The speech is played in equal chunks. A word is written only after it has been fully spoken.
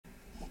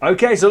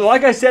Okay, so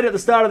like I said at the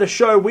start of the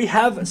show, we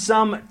have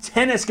some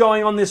tennis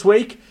going on this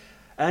week.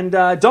 And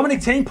Dominic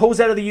Thiem pulls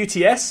out of the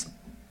UTS,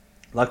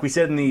 like we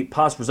said in the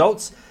past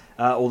results,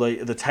 or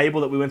the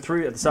table that we went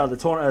through at the start of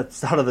the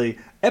start of the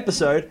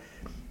episode.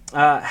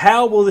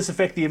 How will this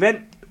affect the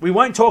event? We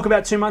won't talk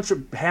about too much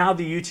how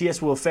the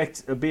UTS will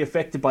be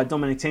affected by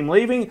Dominic Thiem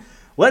leaving.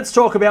 Let's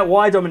talk about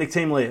why Dominic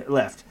Thiem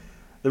left.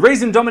 The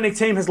reason Dominic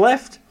Thiem has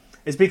left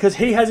is because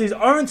he has his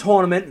own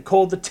tournament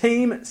called the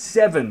Team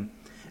 7.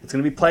 It's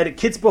going to be played at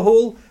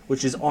Kitzbühel,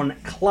 which is on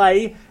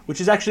clay,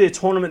 which is actually a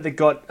tournament that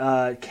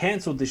got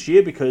cancelled this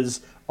year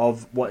because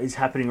of what is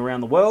happening around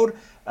the world.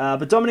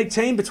 But Dominic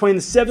Thiem, between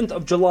the 7th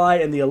of July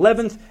and the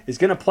 11th, is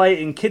going to play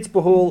in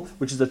Kitzbühel,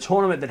 which is a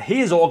tournament that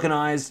he has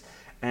organised.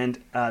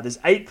 And there's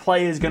 8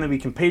 players going to be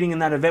competing in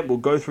that event. We'll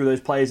go through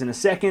those players in a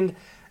second.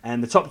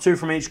 And the top 2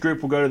 from each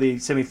group will go to the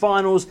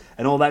semi-finals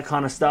and all that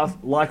kind of stuff,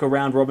 like a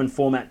round-robin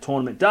format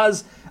tournament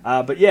does.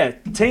 But yeah,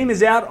 Thiem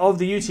is out of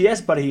the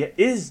UTS, but he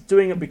is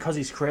doing it because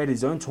he's created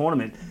his own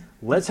tournament.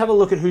 Let's have a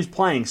look at who's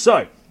playing.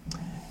 So,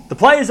 the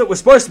players that were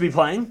supposed to be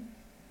playing,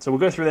 so we'll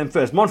go through them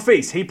first.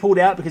 Monfils, he pulled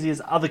out because he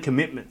has other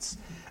commitments.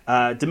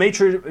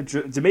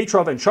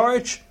 Dimitrov and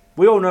Coric,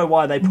 we all know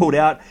why they pulled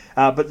out.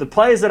 But the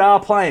players that are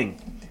playing,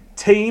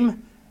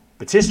 Thiem,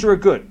 Batista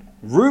Agut,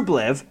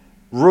 Rublev,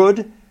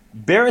 Ruud,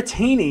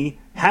 Berrettini,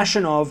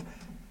 Khachanov,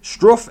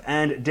 Struff,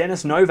 and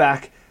Denis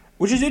Novak,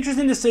 which is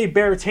interesting to see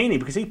Berrettini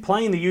because he's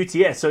playing the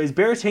UTS. So is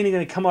Berrettini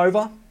going to come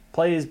over,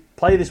 play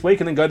this week,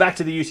 and then go back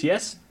to the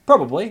UTS?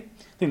 Probably. I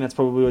think that's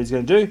probably what he's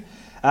going to do.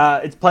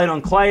 It's played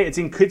on clay. It's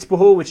in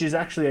Kitzbühel, which is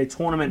actually a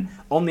tournament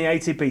on the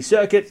ATP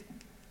circuit.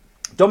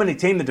 Dominic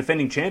Thiem, the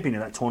defending champion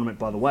of that tournament,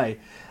 by the way.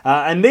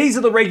 And these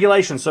are the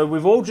regulations. So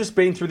we've all just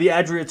been through the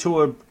Adria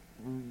Tour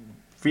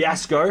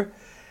fiasco.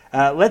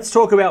 Let's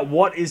talk about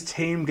what is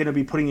Thiem going to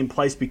be putting in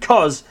place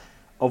because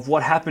of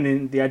what happened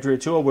in the Adria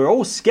Tour. We're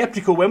all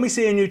skeptical. When we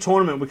see a new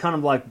tournament, we're kind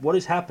of like, what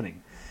is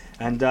happening?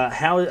 And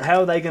how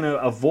are they going to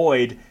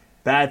avoid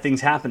bad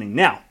things happening?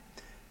 Now,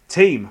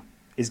 Thiem,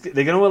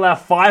 they're going to allow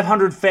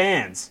 500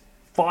 fans.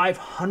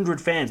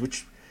 500 fans,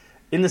 which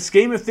in the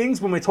scheme of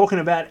things, when we're talking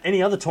about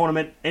any other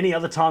tournament, any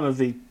other time of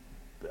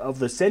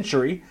the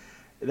century,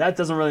 that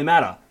doesn't really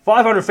matter.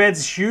 500 fans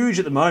is huge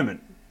at the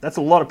moment. That's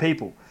a lot of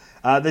people.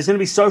 There's going to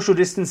be social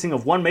distancing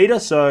of 1 meter,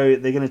 so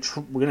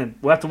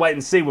we'll have to wait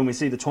and see when we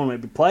see the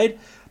tournament be played.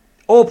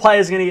 All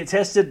players are going to get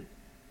tested.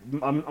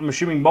 I'm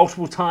assuming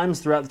multiple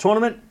times throughout the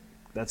tournament.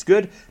 That's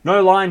good.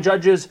 No line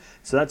judges,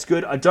 so that's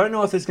good. I don't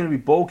know if there's going to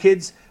be ball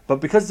kids,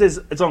 but because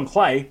it's on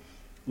clay,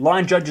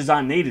 line judges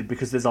aren't needed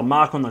because there's a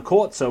mark on the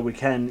court, so we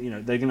can,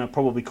 they're going to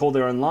probably call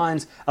their own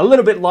lines. A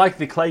little bit like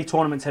the clay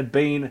tournaments have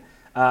been,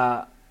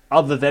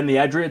 other than the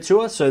Adria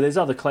Tour. So there's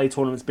other clay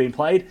tournaments being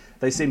played.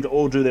 They seem to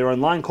all do their own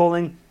line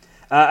calling.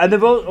 And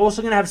they're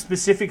also going to have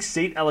specific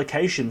seat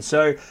allocation.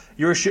 So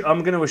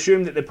I'm going to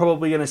assume that they're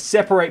probably going to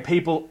separate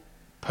people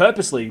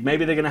purposely.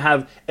 Maybe they're going to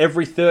have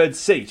every third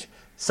seat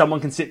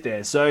someone can sit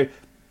there. So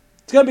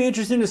it's going to be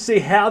interesting to see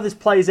how this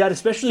plays out,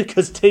 especially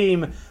because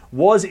Thiem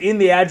was in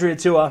the Adria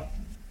Tour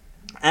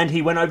and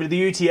he went over to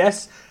the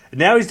UTS.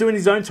 Now he's doing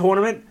his own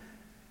tournament.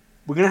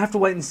 We're going to have to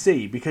wait and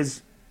see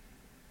because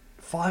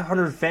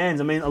 500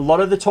 fans. I mean, a lot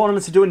of the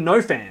tournaments are doing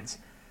no fans.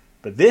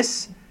 But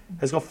this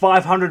has got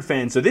 500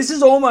 fans. So this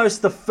is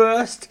almost the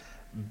first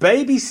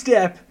baby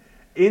step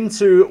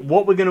into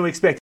what we're going to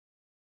expect.